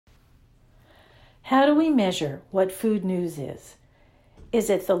How do we measure what food news is? Is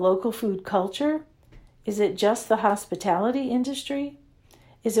it the local food culture? Is it just the hospitality industry?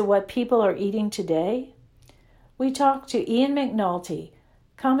 Is it what people are eating today? We talked to Ian McNulty,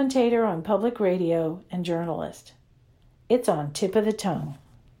 commentator on public radio and journalist. It's on Tip of the Tongue.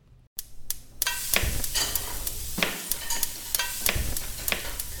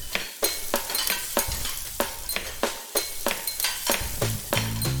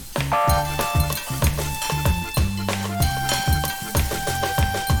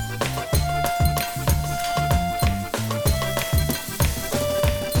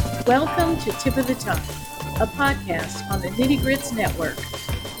 Welcome to Tip of the Tongue, a podcast on the Nitty Grits Network,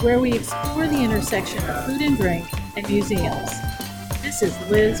 where we explore the intersection of food and drink and museums. This is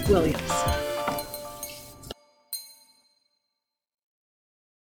Liz Williams.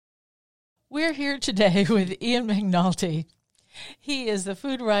 We're here today with Ian McNulty. He is the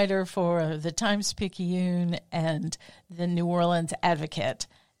food writer for the Times-Picayune and the New Orleans Advocate,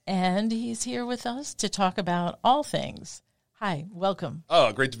 and he's here with us to talk about all things. Hi, welcome.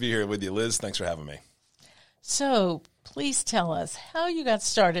 Oh, great to be here with you, Liz. Thanks for having me. So, please tell us how you got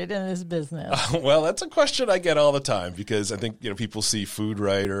started in this business. Well, that's a question I get all the time because I think people see food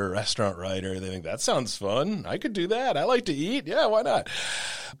writer, restaurant writer, they think that sounds fun. I could do that. I like to eat. Yeah, why not?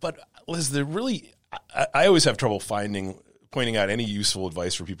 But Liz, I always have trouble pointing out any useful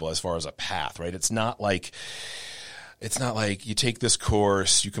advice for people as far as a path, right? It's not like you take this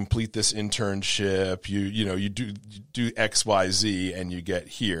course, you complete this internship, you do X, Y, Z, and you get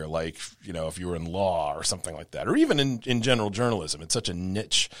here. Like, if you were in law or something like that, or even in general journalism, it's such a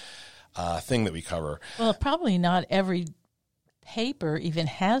niche thing that we cover. Well, probably not every paper even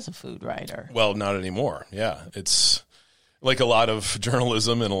has a food writer. Well, not anymore. Yeah, it's like a lot of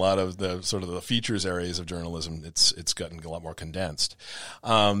journalism and a lot of the sort of the features areas of journalism. It's gotten a lot more condensed,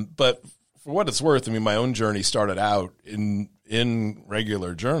 but. For what it's worth, my own journey started out in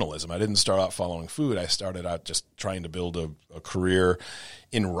regular journalism. I didn't start out following food. I started out just trying to build a career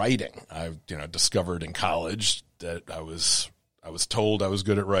in writing. I discovered in college that I was told I was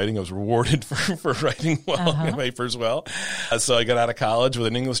good at writing. I was rewarded for writing well in papers well. So I got out of college with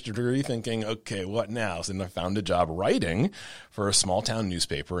an English degree thinking, okay, what now? So then I found a job writing for a small town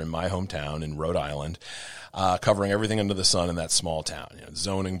newspaper in my hometown in Rhode Island, covering everything under the sun in that small town.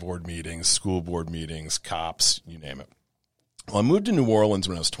 Zoning board meetings, school board meetings, cops, you name it. Well, I moved to New Orleans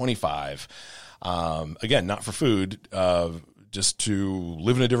when I was 25. Again, not for food, just to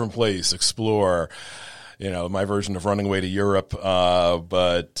live in a different place, explore. My version of running away to Europe,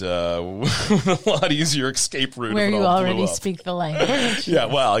 but a lot easier escape route. Where you already speak the language. Yeah,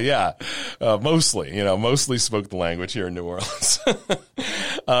 well, yeah, mostly spoke the language here in New Orleans.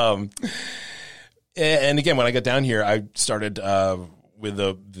 And again, when I got down here, I started with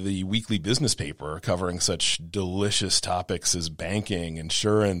the weekly business paper covering such delicious topics as banking,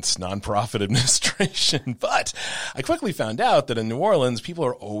 insurance, nonprofit administration. But I quickly found out that in New Orleans, people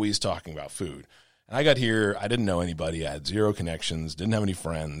are always talking about food. And I got here, I didn't know anybody, I had zero connections, didn't have any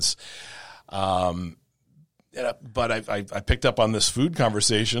friends. But I picked up on this food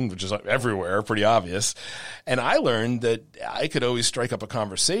conversation, which is everywhere, pretty obvious. And I learned that I could always strike up a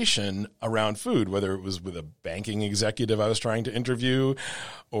conversation around food, whether it was with a banking executive I was trying to interview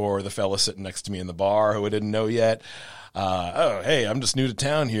or the fella sitting next to me in the bar who I didn't know yet. Hey, I'm just new to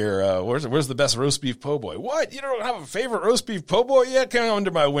town here. Where's the best roast beef po' boy? What? You don't have a favorite roast beef po' boy yet? Come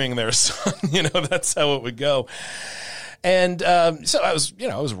under my wing there, son. That's how it would go. And so I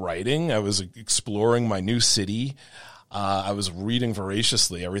was writing. I was exploring my new city. I was reading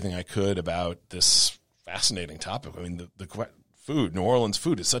voraciously everything I could about this fascinating topic. The food, New Orleans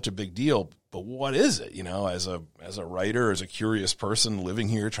food, is such a big deal. But what is it? As a writer, as a curious person living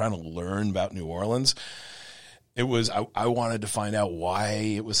here, trying to learn about New Orleans. It was, I wanted to find out why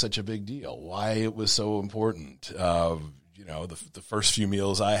it was such a big deal, why it was so important. The first few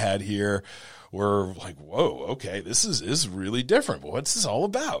meals I had here were like, whoa, okay, this is really different. But what's this all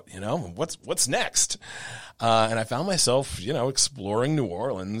about? What's next? And I found myself, exploring New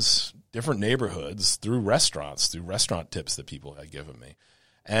Orleans, different neighborhoods through restaurant tips that people had given me.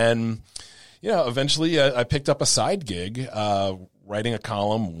 And, eventually I picked up a side gig, writing a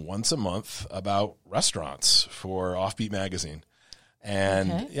column once a month about restaurants for Offbeat Magazine.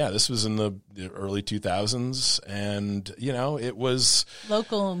 And this was in the early 2000s, and it was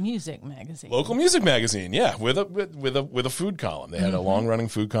local music magazine. Yeah, with a food column. They had a long running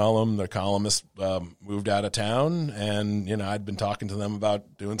food column. Their columnist moved out of town, and I'd been talking to them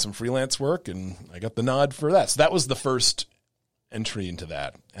about doing some freelance work, and I got the nod for that. So that was the first entry into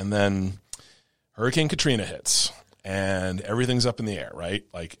that, and then Hurricane Katrina hits. and everything's up in the air, right?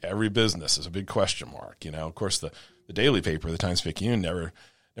 Like every business is a big question mark. Of course, the daily paper, the Times-Picayune, never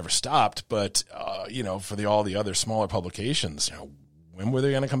stopped, but for all the other smaller publications, when were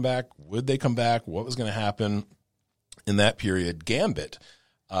they going to come back? Would they come back? What was going to happen? In that period, Gambit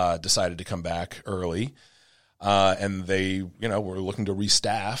decided to come back early, and they, were looking to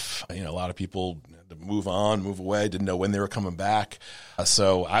restaff. A lot of people had to move on, move away, didn't know when they were coming back.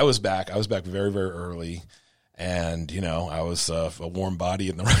 So I was back. I was back very, very early. And, I was a warm body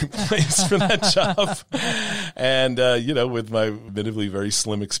in the right place for that job. And, with my admittedly very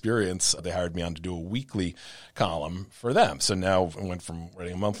slim experience, they hired me on to do a weekly column for them. So now I went from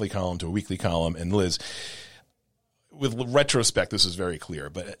writing a monthly column to a weekly column. And Liz, with retrospect, this is very clear.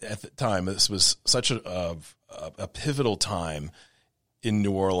 But at the time, this was such a pivotal time in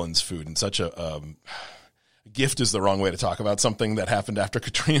New Orleans food, and such a gift is the wrong way to talk about something that happened after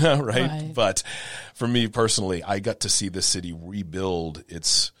Katrina, right? But for me personally, I got to see the city rebuild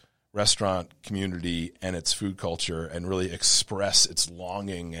its restaurant community and its food culture and really express its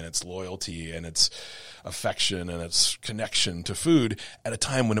longing and its loyalty and its affection and its connection to food at a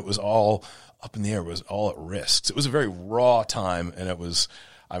time when it was all up in the air, it was all at risk. So it was a very raw time, and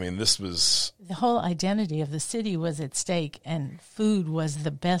this was... The whole identity of the city was at stake, and food was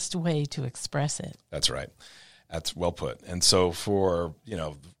the best way to express it. That's right. That's well put. And so for,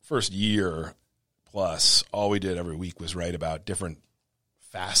 the first year plus, all we did every week was write about different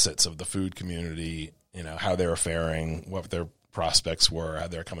facets of the food community, how they were faring, what their prospects were, how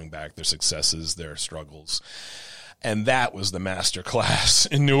they're coming back, their successes, their struggles. And that was the master class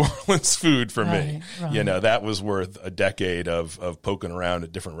in New Orleans food for me. Right. That was worth a decade of poking around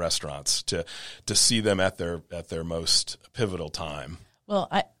at different restaurants to see them at their most pivotal time. Well,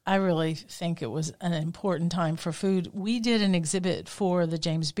 I really think it was an important time for food. We did an exhibit for the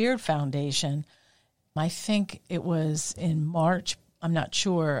James Beard Foundation. I think it was in March, I'm not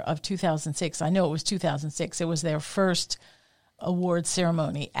sure, of 2006. I know it was 2006. It was their first award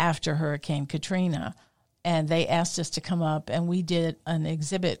ceremony after Hurricane Katrina. And they asked us to come up, and we did an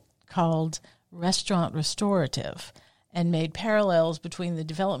exhibit called Restaurant Restorative and made parallels between the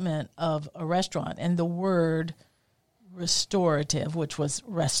development of a restaurant and the word restorative, which was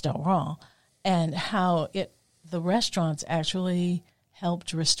restaurant, and how the restaurants actually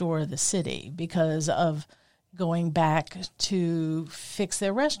helped restore the city because of going back to fix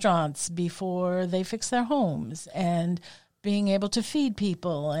their restaurants before they fix their homes and being able to feed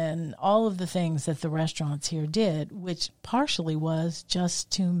people and all of the things that the restaurants here did, which partially was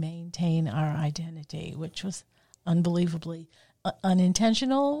just to maintain our identity, which was unbelievably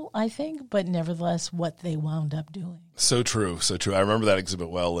unintentional, I think, but nevertheless what they wound up doing. So true, so true. I remember that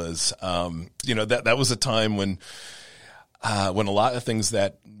exhibit well, Liz. That was a time when a lot of things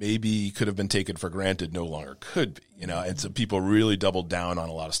that maybe could have been taken for granted no longer could be. And so people really doubled down on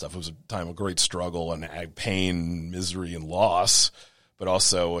a lot of stuff. It was a time of great struggle and pain, misery, and loss, but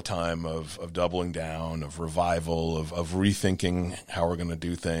also a time of doubling down, of revival, of rethinking how we're going to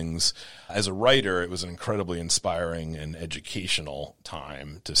do things. As a writer, it was an incredibly inspiring and educational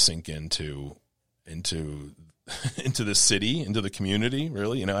time to sink into the city, into the community,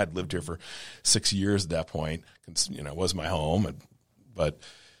 really. I'd lived here for 6 years at that point. It was my home, but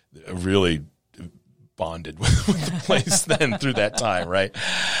I really bonded with the place then through that time, right?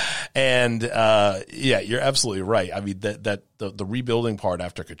 And you're absolutely right. I mean, the rebuilding part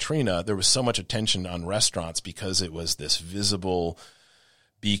after Katrina, there was so much attention on restaurants because it was this visible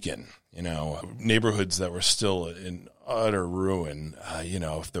beacon, neighborhoods that were still in utter ruin,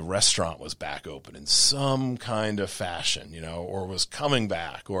 if the restaurant was back open in some kind of fashion, or was coming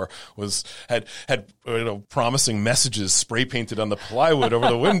back, or had promising messages spray painted on the plywood over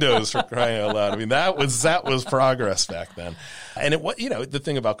the windows, for crying out loud. I mean, that was progress back then. And the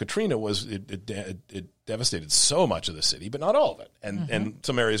thing about Katrina was it devastated so much of the city, but not all of it. And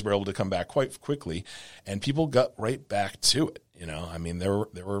some areas were able to come back quite quickly, and people got right back to it. I mean, there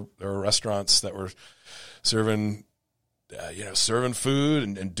were restaurants that were serving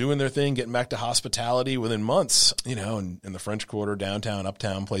food and doing their thing, getting back to hospitality within months, in the French Quarter, downtown,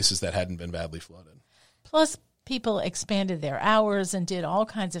 uptown, places that hadn't been badly flooded. Plus, people expanded their hours and did all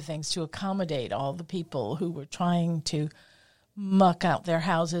kinds of things to accommodate all the people who were trying to muck out their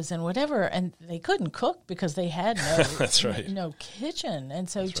houses and whatever, and they couldn't cook because they had That's right. no kitchen. And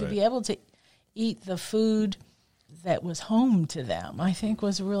so be able to eat the food that was home to them, I think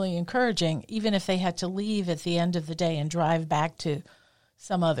was really encouraging, even if they had to leave at the end of the day and drive back to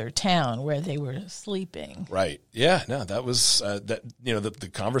some other town where they were sleeping. Right. Yeah. No, that was that. The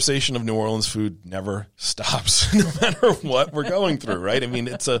conversation of New Orleans food never stops, no matter what we're going through. Right. I mean,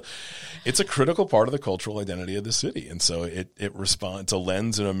 it's a critical part of the cultural identity of the city, and so it responds. It's a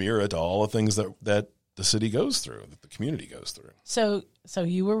lens and a mirror to all the things that the city goes through, that the community goes through. So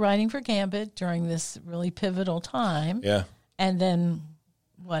you were writing for Gambit during this really pivotal time. Yeah. And then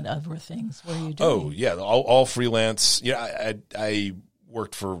what other things were you doing? Oh yeah, all freelance. Yeah, I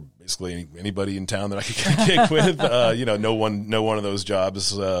worked for basically anybody in town that I could get a gig with. No one of those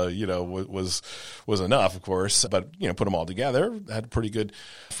jobs, was enough, of course. But put them all together. I had a pretty good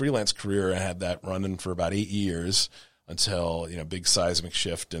freelance career. I had that running for about 8 years until big seismic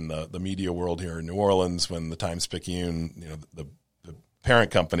shift in the media world here in New Orleans when the Times-Picayune, the parent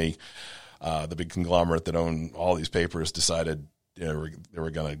company, the big conglomerate that owned all these papers, decided they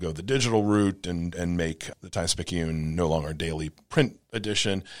were going to go the digital route and make the Times-Picayune no longer a daily print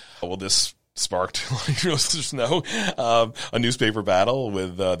edition. Well, this sparked, like most just know, a newspaper battle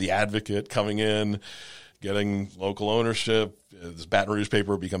with the Advocate coming in, getting local ownership. This Baton Rouge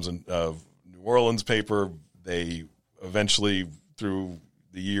paper becomes a New Orleans paper. They eventually, through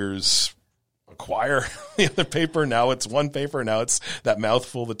the years, acquire the other paper. Now it's one paper. Now it's that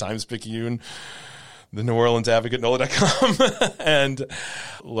mouthful, the Times-Picayune, the New Orleans Advocate, NOLA.com. And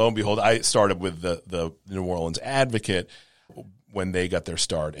lo and behold, I started with the New Orleans Advocate when they got their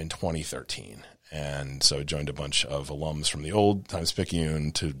start in 2013. And so I joined a bunch of alums from the old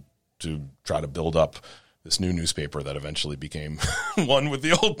Times-Picayune to try to build up this new newspaper that eventually became one with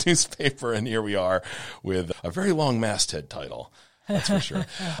the old newspaper. And here we are with a very long masthead title. That's for sure.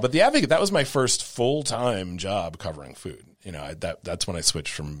 But the Advocate, that was my first full-time job covering food. That's when I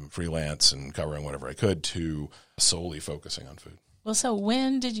switched from freelance and covering whatever I could to solely focusing on food. Well, so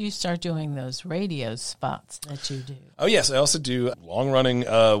when did you start doing those radio spots that you do? Oh, yes. I also do a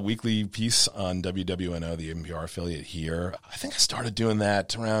long-running weekly piece on WWNO, the NPR affiliate here. I think I started doing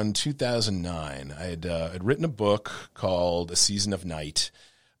that around 2009. I had written a book called A Season of Night,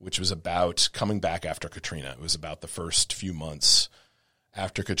 which was about coming back after Katrina. It was about the first few months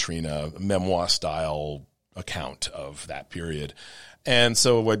after Katrina, memoir-style account of that period. And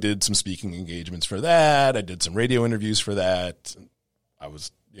so I did some speaking engagements for that. I did some radio interviews for that. I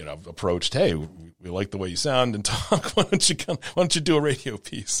was, approached, hey, we like the way you sound and talk. Why don't you do a radio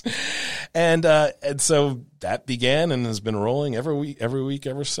piece? And so that began and has been rolling every week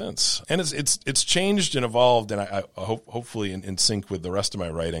ever since. And it's changed and evolved, and I hope hopefully in sync with the rest of my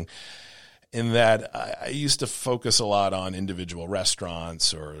writing, in that I used to focus a lot on individual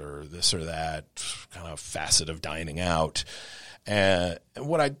restaurants or this or that kind of facet of dining out. And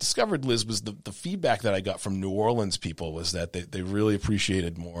what I discovered, Liz, was the feedback that I got from New Orleans people was that they really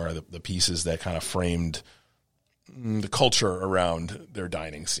appreciated more the pieces that kind of framed the culture around their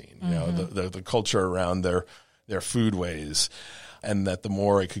dining scene, the culture around their foodways. And that the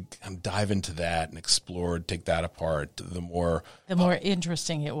more I could dive into that and explore, take that apart, the more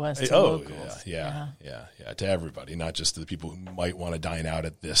interesting it was to locals. Yeah, to everybody, not just to the people who might want to dine out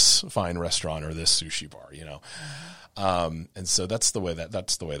at this fine restaurant or this sushi bar, And so that's the way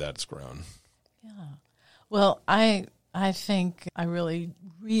that's grown. Yeah. Well, I think I really,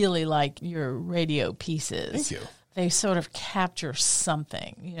 really like your radio pieces. Thank you. They sort of capture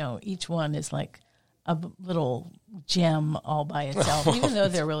something. Each one is like a little gem all by itself, even though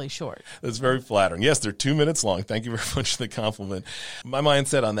they're really short. That's very flattering. Yes, they're 2 minutes long. Thank you very much for the compliment. My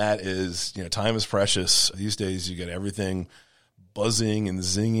mindset on that is, time is precious. These days you get everything buzzing and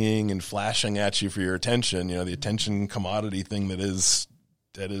zinging and flashing at you for your attention, the attention commodity thing that is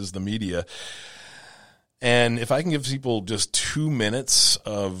the media. And if I can give people just 2 minutes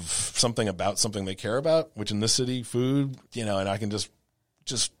of something about something they care about, which in this city, food, and I can just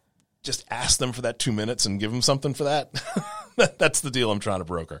ask them for that 2 minutes and give them something for that. That's the deal I'm trying to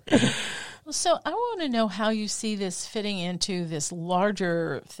broker. So I want to know how you see this fitting into this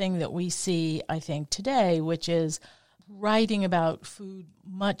larger thing that we see, I think, today, which is writing about food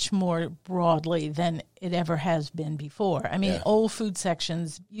much more broadly than it ever has been before. I mean, old food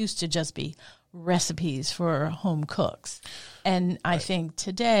sections used to just be recipes for home cooks. And I think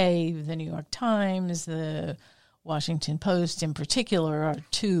today, the New York Times, the Washington Post in particular are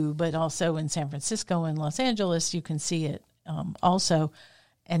two, but also in San Francisco and Los Angeles, you can see it also.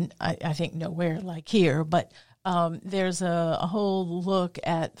 And I think nowhere like here, but there's a whole look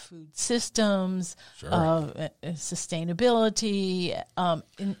at food systems, sustainability,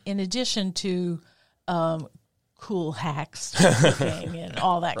 in addition to cool hacks to cooking and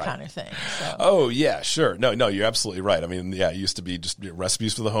all that kind of thing. So. Oh yeah, sure. No, you're absolutely right. I mean, yeah, it used to be just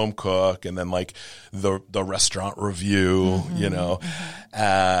recipes for the home cook, and then like the restaurant review,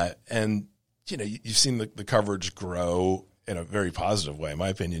 and you've seen the coverage grow in a very positive way, in my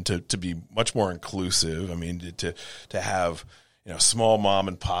opinion, to be much more inclusive. I mean, to have small mom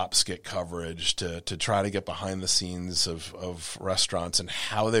and pops get coverage, to try to get behind the scenes of restaurants and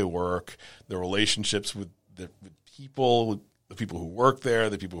how they work, the relationships with people, the people who work there,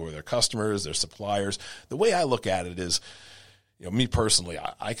 the people who are their customers, their suppliers. The way I look at it is, me personally,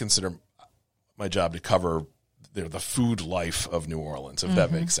 I consider my job to cover the food life of New Orleans, if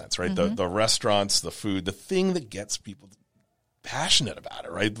that makes sense, right? The restaurants, the food, the thing that gets people passionate about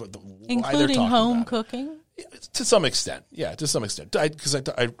it, right? Including home cooking? To some extent, yeah, to some extent. Because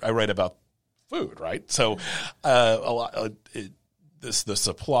I write about food, right? So a lot, the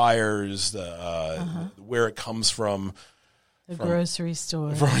suppliers, where it comes from. The grocery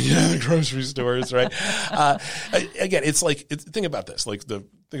store. The grocery stores, right? Again, it's like, think about this, like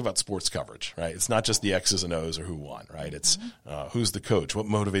think about sports coverage, right? It's not just the X's and O's or who won, right? It's who's the coach, what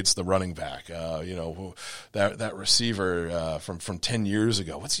motivates the running back, that receiver from 10 years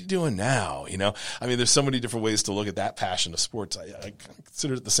ago, what's he doing now? I mean, there's so many different ways to look at that passion of sports. I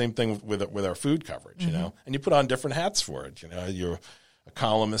consider it the same thing with our food coverage, and you put on different hats for it. You're a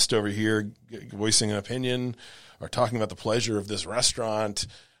columnist over here voicing an opinion or talking about the pleasure of this restaurant.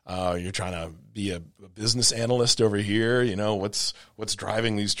 You're trying to be a business analyst over here. What's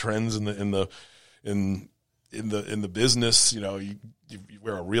driving these trends in the business. You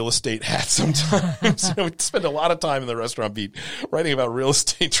wear a real estate hat sometimes. We spend a lot of time in the restaurant beat writing about real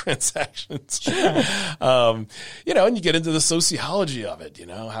estate transactions. Sure. And you get into the sociology of it.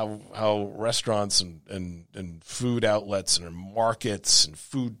 How restaurants and food outlets and markets and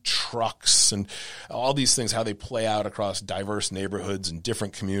food trucks and all these things, how they play out across diverse neighborhoods and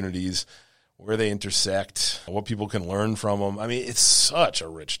different communities, where they intersect, what people can learn from them. I mean, it's such a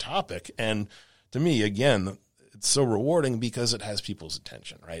rich topic, and to me, again, it's so rewarding because it has people's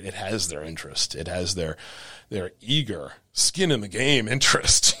attention, right? It has their interest. It has their eager skin in the game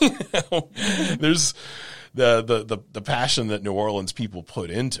interest. There's the passion that New Orleans people put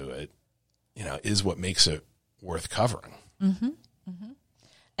into it, is what makes it worth covering. Mm-hmm. Mm-hmm.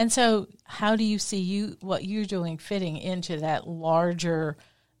 And so how do you see what you're doing fitting into that larger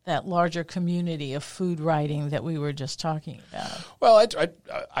community of food writing that we were just talking about? Well,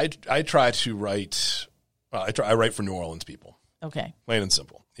 I try to write. Well, I write for New Orleans people. Okay. Plain and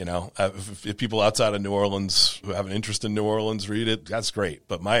simple. If people outside of New Orleans who have an interest in New Orleans read it, that's great.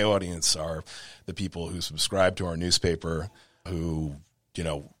 But my audience are the people who subscribe to our newspaper, who,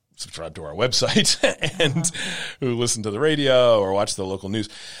 subscribe to our website and who listen to the radio or watch the local news.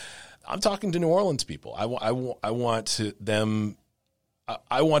 I'm talking to New Orleans people. I want to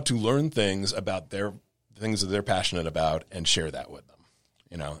learn things about things that they're passionate about and share that with them.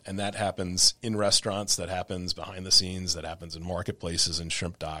 And that happens in restaurants, that happens behind the scenes, that happens in marketplaces and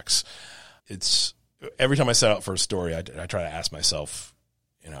shrimp docks. It's every time I set out for a story, I try to ask myself,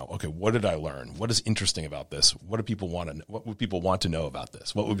 okay, what did I learn? What is interesting about this? What would people want to know about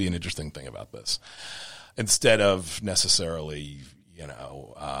this? What would be an interesting thing about this? Instead of necessarily,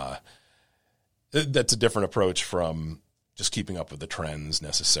 that's a different approach from just keeping up with the trends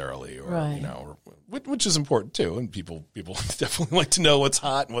necessarily, or right. Which is important too. And people definitely like to know what's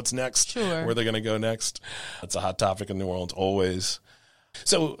hot and what's next, sure. Where they're going to go next. That's a hot topic in New Orleans always.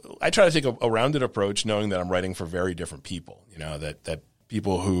 So I try to take a rounded approach, knowing that I'm writing for very different people. That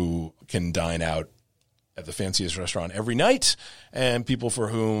people who can dine out at the fanciest restaurant every night, and people for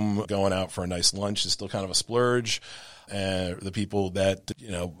whom going out for a nice lunch is still kind of a splurge. And the people that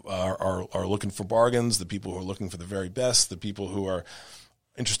are looking for bargains, the people who are looking for the very best, the people who are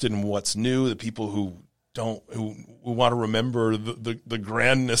interested in what's new, the people who want to remember the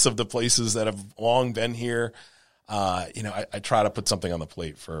grandness of the places that have long been here. I try to put something on the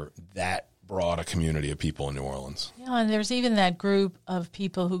plate for that broad a community of people in New Orleans. Yeah, and there's even that group of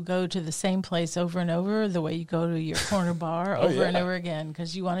people who go to the same place over and over, the way you go to your corner bar over and over again,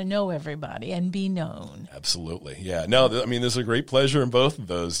 because you want to know everybody and be known. Absolutely. Yeah. No, there's a great pleasure in both of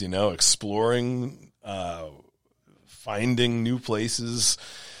those, exploring, finding new places,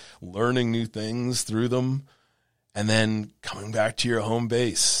 learning new things through them, and then coming back to your home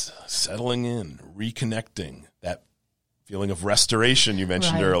base, settling in, reconnecting, that feeling of restoration you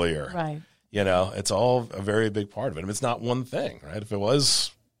mentioned earlier. Right. It's all a very big part of it. I mean, it's not one thing, right? If it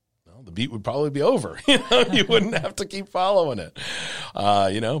was, the beat would probably be over. You wouldn't have to keep following it.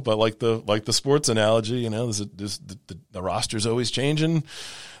 But like the sports analogy, the roster's always changing.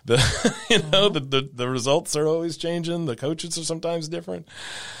 the results are always changing. The coaches are sometimes different.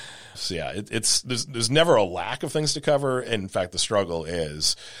 So yeah, there's never a lack of things to cover. In fact, the struggle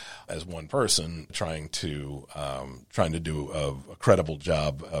is, as one person, trying to do a credible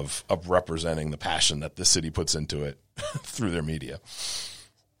job of representing the passion that the city puts into it through their media.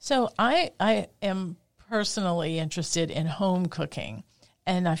 So I am personally interested in home cooking,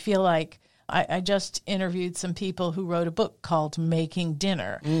 and I feel like I just interviewed some people who wrote a book called Making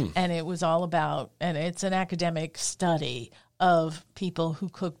Dinner, and it was all about, and it's an academic study of people who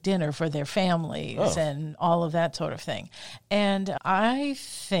cook dinner for their families and all of that sort of thing. And I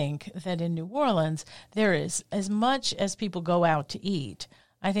think that in New Orleans, there is, as much as people go out to eat,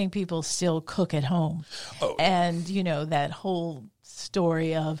 I think people still cook at home. Oh. And, that whole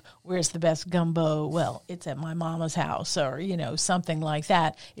story of where's the best gumbo? Well, it's at my mama's house, or, something like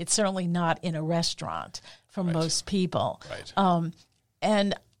that. It's certainly not in a restaurant for most people. Right.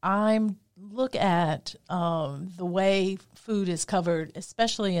 And I'm look at the way food is covered,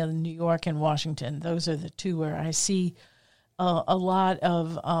 especially in New York and Washington. Those are the two where I see a lot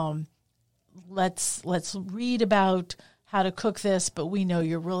of let's read about how to cook this, but we know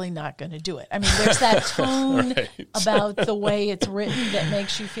you're really not going to do it. I mean, there's that tone about the way it's written that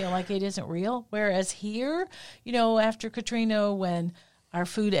makes you feel like it isn't real. Whereas here, after Katrina, when our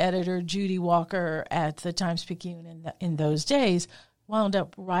food editor, Judy Walker at the Times-Picayune in those days, wound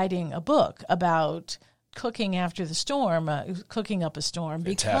up writing a book about cooking after the storm, cooking up a storm,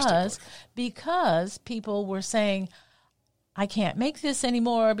 because people were saying, I can't make this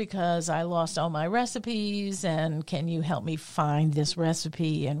anymore because I lost all my recipes, and can you help me find this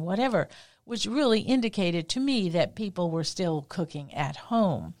recipe and whatever, which really indicated to me that people were still cooking at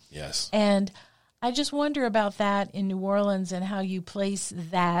home. Yes. And I just wonder about that in New Orleans and how you place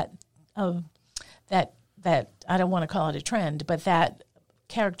that I don't want to call it a trend, but that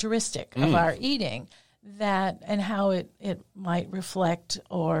characteristic of our eating, and how it might reflect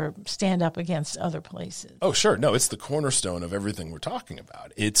or stand up against other places. Oh, sure. No, it's the cornerstone of everything we're talking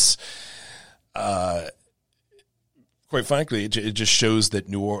about. It's, quite frankly, it just shows that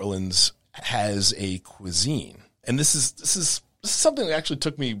New Orleans has a cuisine. And this is something that actually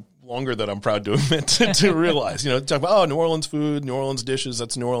took me longer than I'm proud to admit to realize. Talk about, New Orleans food, New Orleans dishes,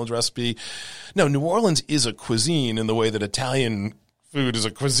 that's a New Orleans recipe. No, New Orleans is a cuisine in the way that Italian food is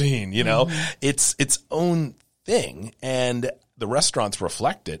a cuisine, It's its own thing, and the restaurants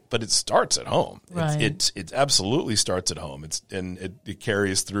reflect it, but it starts at home. Right. It absolutely starts at home. It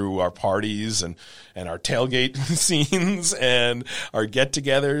carries through our parties and our tailgate scenes and our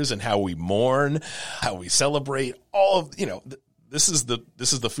get-togethers and how we mourn, how we celebrate. All of this is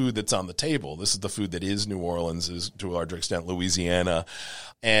the food that's on the table. This is the food that is New Orleans, is to a larger extent Louisiana,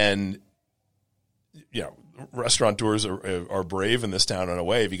 and restaurateurs are brave in this town in a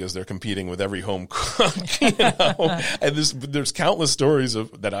way because they're competing with every home cook, And there's countless stories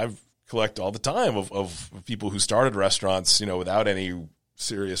that I've collect all the time of people who started restaurants, without any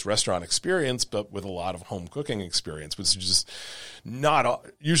serious restaurant experience, but with a lot of home cooking experience, which is just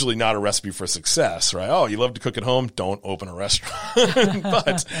usually not a recipe for success, right? Oh, you love to cook at home? Don't open a restaurant.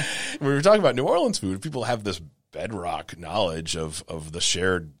 But when we were talking about New Orleans food, people have this bedrock knowledge of the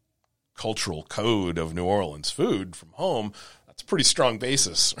shared cultural code of New Orleans food from home. That's a pretty strong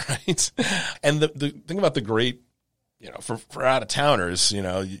basis, right? And the thing about the great, for out-of-towners,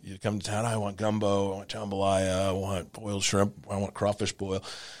 you come to town, I want gumbo, I want jambalaya, I want boiled shrimp, I want crawfish boil.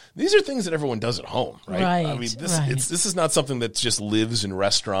 These are things that everyone does at home, right? I mean, this is not something that just lives in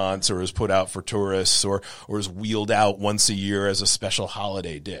restaurants or is put out for tourists or is wheeled out once a year as a special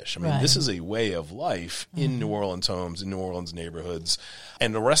holiday dish. I mean, this is a way of life in New Orleans homes, in New Orleans neighborhoods,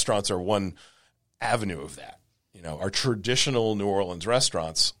 and the restaurants are one avenue of that. Our traditional New Orleans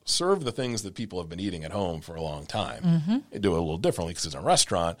restaurants serve the things that people have been eating at home for a long time. They do it a little differently because it's a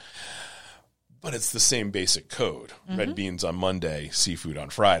restaurant, but it's the same basic code. Red beans on Monday, seafood on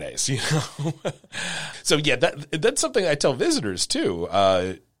Fridays, So yeah, that's something I tell visitors too.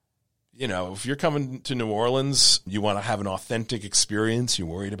 If you're coming to New Orleans, you want to have an authentic experience, you're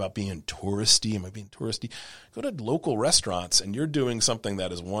worried about being touristy, am I being touristy? Go to local restaurants and you're doing something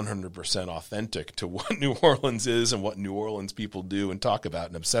that is 100% authentic to what New Orleans is and what New Orleans people do and talk about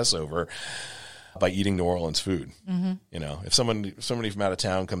and obsess over by eating New Orleans food. If somebody from out of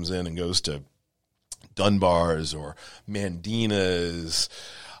town comes in and goes to Dunbar's or Mandina's,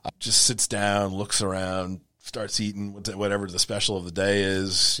 just sits down, looks around, starts eating whatever the special of the day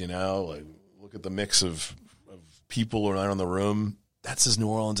is, look at the mix of people around the room. That's as New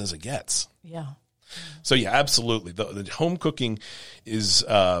Orleans as it gets. Yeah. So yeah, absolutely. The home cooking is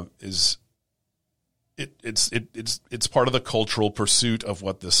it's part of the cultural pursuit of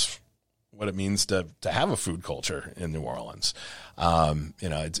what it means to have a food culture in New Orleans.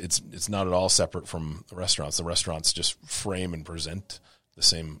 It's not at all separate from the restaurants. The restaurants just frame and present the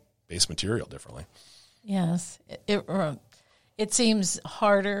same base material differently. Yes, it seems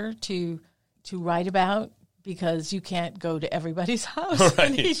harder to write about because you can't go to everybody's house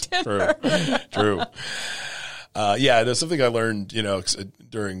and eat dinner. True. There's something I learned,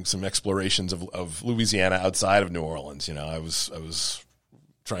 during some explorations of Louisiana outside of New Orleans. I was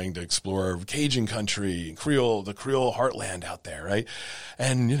trying to explore Cajun country and the Creole heartland out there, right?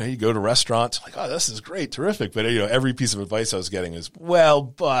 And, you go to restaurants like, oh, this is great, terrific. But, every piece of advice I was getting is,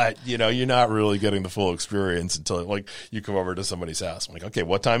 but, you're not really getting the full experience until, like, you come over to somebody's house. I'm like, okay,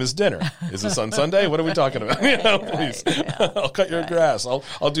 what time is dinner? Is this on Sunday? What are we talking about? Please. I'll cut your grass.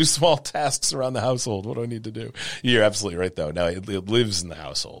 I'll do small tasks around the household. What do I need to do? You're absolutely right, though. No, it lives in the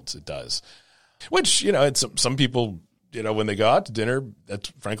households. It does. Which, it's some people, when they go out to dinner,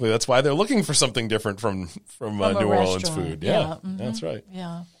 that's why they're looking for something different from New Orleans food. Yeah, that's right.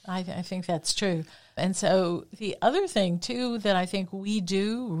 Yeah, I think that's true. And so the other thing, too, that I think we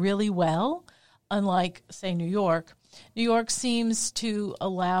do really well, unlike, say, New York seems to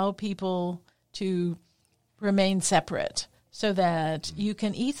allow people to remain separate so that you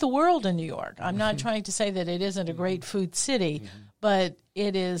can eat the world in New York. I'm not trying to say that it isn't a great food city, but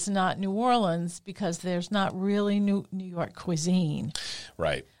it is not New Orleans because there's not really New York cuisine.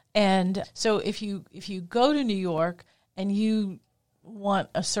 Right. And so if you go to New York and you want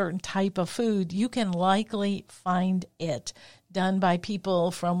a certain type of food, you can likely find it done by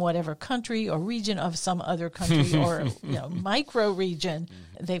people from whatever country or region of some other country or micro region.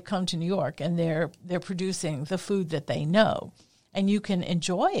 They've come to New York and they're producing the food that they know. And you can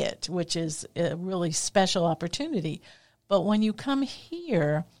enjoy it, which is a really special opportunity. But when you come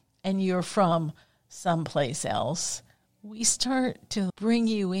here and you're from someplace else, we start to bring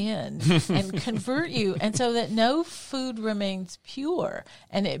you in and convert you, and so that no food remains pure,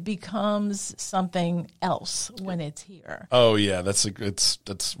 and it becomes something else when it's here. Oh yeah, that's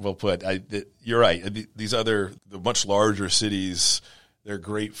well put. You're right. The much larger cities, they're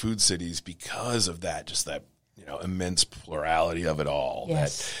great food cities because of that. Just that. Immense plurality of it all.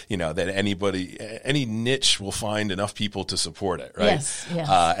 Yes. That any niche will find enough people to support it, right? Yes.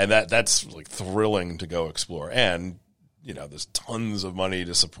 And that's like thrilling to go explore. And, there's tons of money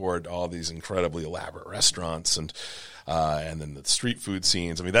to support all these incredibly elaborate restaurants and then the street food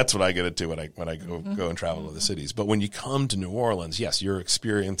scenes. I mean, that's what I get into when I go and travel to the cities. But when you come to New Orleans, yes, you're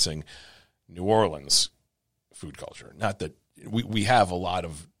experiencing New Orleans food culture. Not that we have a lot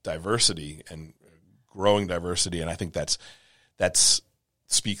of diversity and growing diversity, and I think that's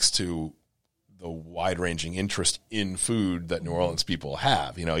speaks to the wide-ranging interest in food that New Orleans people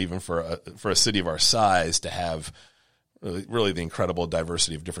have. Even for a city of our size to have really the incredible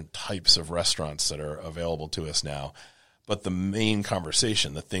diversity of different types of restaurants that are available to us now. But the main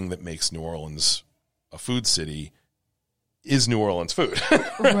conversation, the thing that makes New Orleans a food city, is New Orleans food.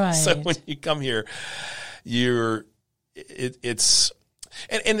 Right. So when you come here, it's.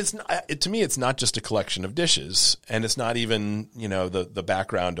 And it's not, to me, it's not just a collection of dishes, and it's not even the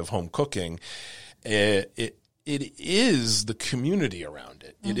background of home cooking. It is the community around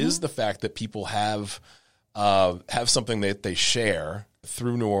it. It is the fact that people have something that they share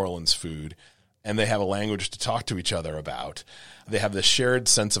through New Orleans food, and they have a language to talk to each other about. They have this shared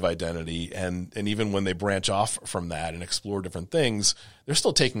sense of identity, and even when they branch off from that and explore different things, they're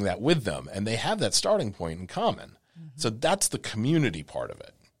still taking that with them, and they have that starting point in common. So that's the community part of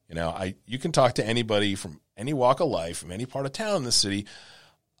it. You can talk to anybody from any walk of life, from any part of town in the city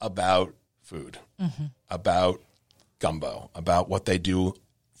about food, about gumbo, about what they do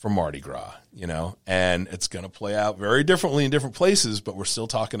for Mardi Gras, and it's going to play out very differently in different places, but we're still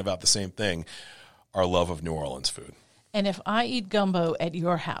talking about the same thing, our love of New Orleans food. And if I eat gumbo at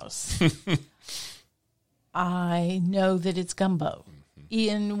your house, I know that it's gumbo.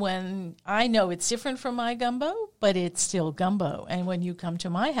 Even when I know it's different from my gumbo, but it's still gumbo. And when you come to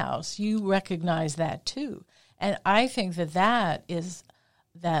my house, you recognize that too. And I think that is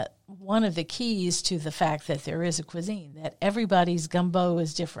one of the keys to the fact that there is a cuisine, that everybody's gumbo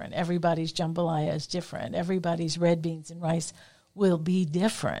is different, everybody's jambalaya is different, everybody's red beans and rice will be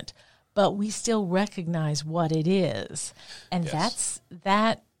different, but we still recognize what it is. And Yes.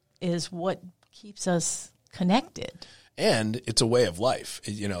 that is what keeps us connected. And it's a way of life.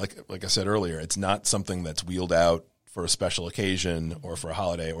 Like I said earlier, it's not something that's wheeled out for a special occasion or for a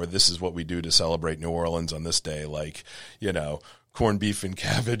holiday, or this is what we do to celebrate New Orleans on this day, like, corned beef and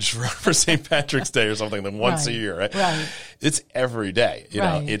cabbage for St. Patrick's Day or something, then once a year, right? Right. It's every day.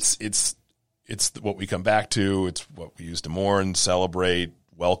 Right. It's it's what we come back to. It's what we use to mourn, celebrate,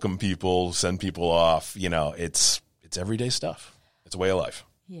 welcome people, send people off. It's everyday stuff. It's a way of life.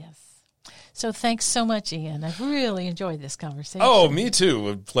 Yes. So thanks so much, Ian. I've really enjoyed this conversation. Oh, me too.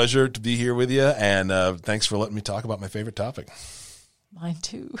 A pleasure to be here with you. And thanks for letting me talk about my favorite topic. Mine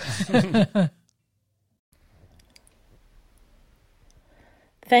too.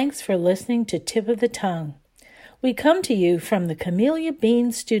 Thanks for listening to Tip of the Tongue. We come to you from the Camellia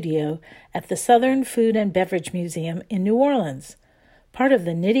Bean Studio at the Southern Food and Beverage Museum in New Orleans, part of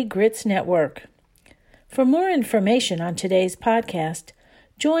the Nitty Grits Network. For more information on today's podcast,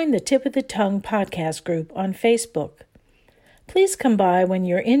 join the Tip of the Tongue podcast group on Facebook. Please come by when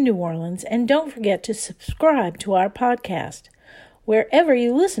you're in New Orleans and don't forget to subscribe to our podcast, wherever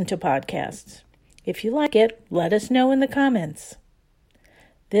you listen to podcasts. If you like it, let us know in the comments.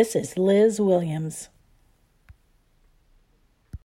 This is Liz Williams.